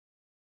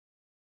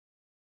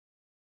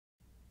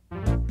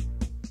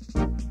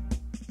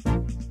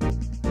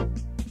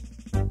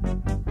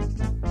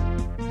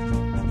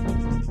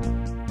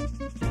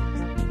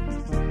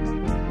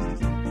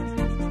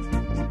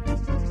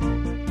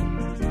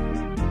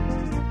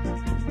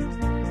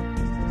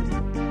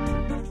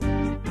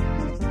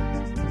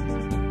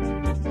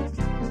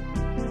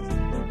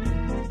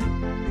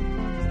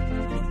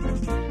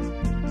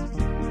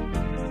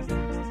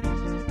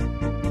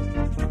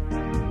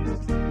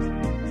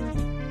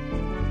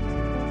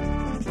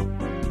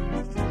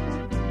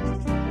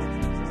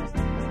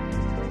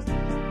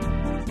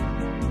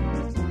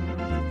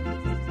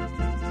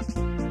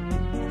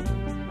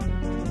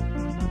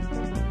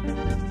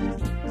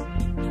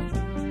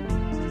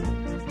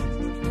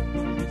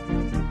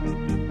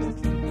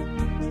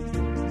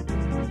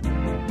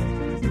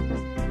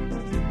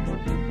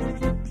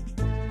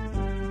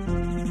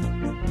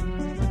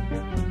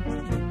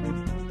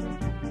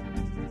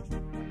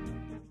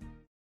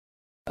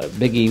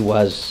Biggie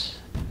was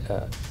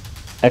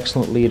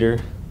excellent leader.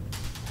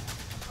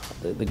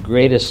 The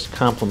greatest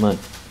compliment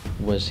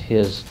was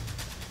his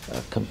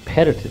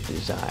competitive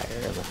desire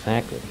and the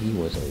fact that he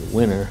was a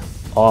winner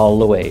all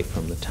the way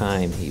from the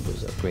time he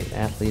was a great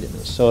athlete in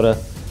Minnesota,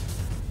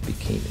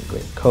 became a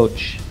great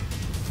coach,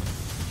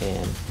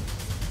 and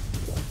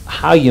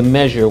how you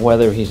measure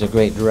whether he's a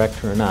great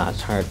director or not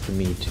is hard for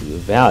me to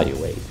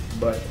evaluate.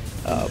 But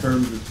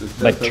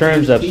in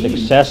terms of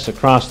success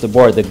across the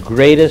board, the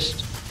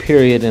greatest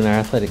period in our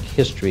athletic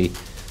history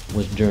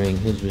was during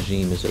his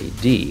regime as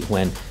AD,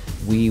 when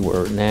we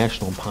were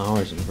national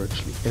powers in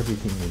virtually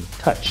everything we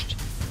touched.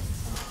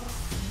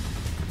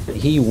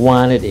 He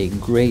wanted a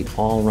great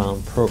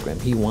all-round program.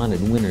 He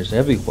wanted winners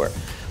everywhere.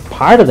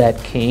 Part of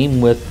that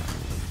came with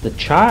the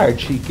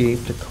charge he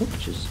gave to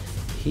coaches.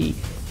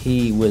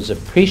 He was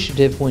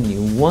appreciative when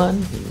you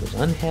won. He was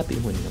unhappy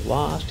when you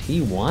lost.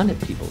 He wanted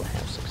people to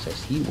have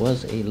success. He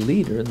was a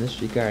leader in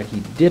this regard.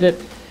 He did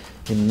it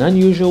in an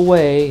unusual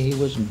way. He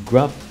was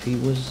gruff. He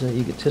was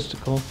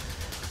egotistical.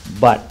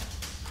 But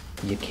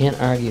you can't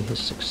argue his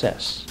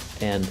success.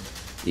 And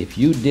if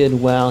you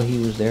did well, he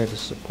was there to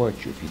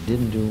support you. If you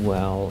didn't do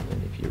well,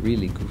 and if you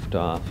really goofed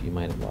off, you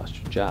might have lost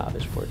your job,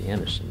 as Forty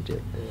Anderson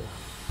did.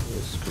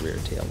 His career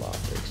tailed off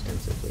very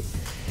extensively.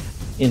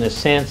 In a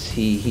sense,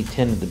 he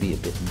tended to be a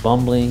bit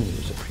bumbling. He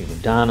was a prima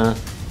donna,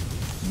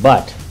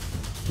 but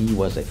he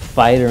was a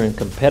fighter and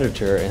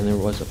competitor, and there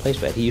was a place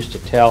for that. He used to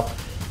tell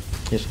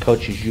his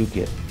coaches, you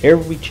get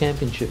every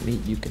championship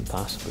meet you can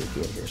possibly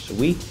get here. So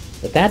we,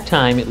 at that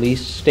time at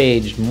least,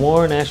 staged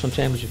more national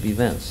championship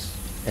events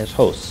as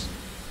hosts.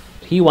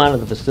 He wanted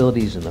the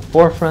facilities in the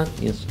forefront,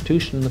 the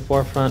institution in the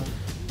forefront,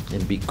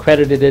 and be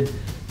credited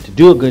to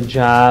do a good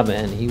job,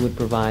 and he would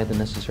provide the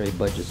necessary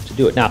budgets to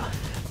do it. Now,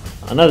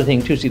 another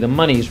thing too, see, the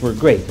monies were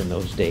great in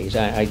those days.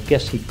 I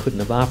guess he couldn't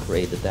have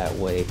operated that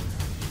way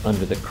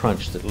under the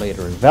crunch that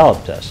later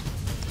enveloped us.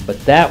 But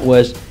that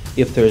was,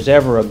 if there's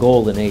ever a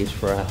golden age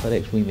for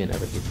athletics, we may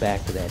never get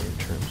back to that in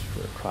terms for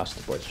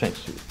across-the-board strength.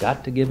 So we've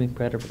got to give him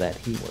credit for that.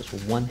 He was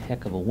one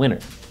heck of a winner.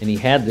 And he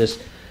had this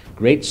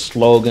great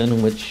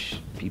slogan, which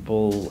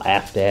people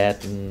laughed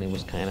at, and it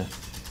was kind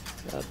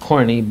of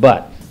corny,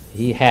 but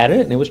he had it,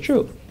 and it was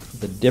true.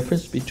 The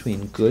difference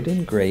between good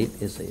and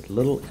great is a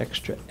little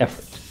extra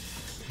effort.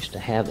 He used to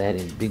have that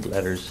in big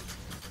letters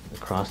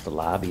across the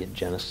lobby at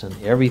Jennison.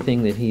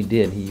 Everything that he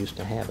did, he used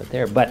to have it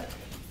there. But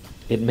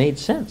it made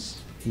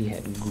sense. He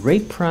had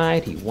great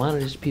pride. He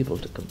wanted his people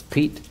to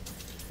compete.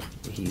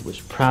 He was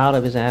proud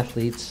of his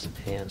athletes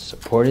and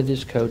supported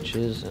his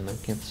coaches, and I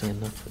can't say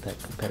enough for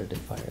that competitive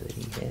fire that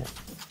he had.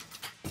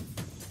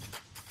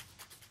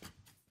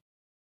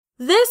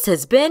 This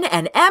has been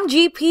an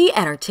MGP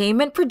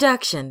Entertainment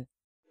production.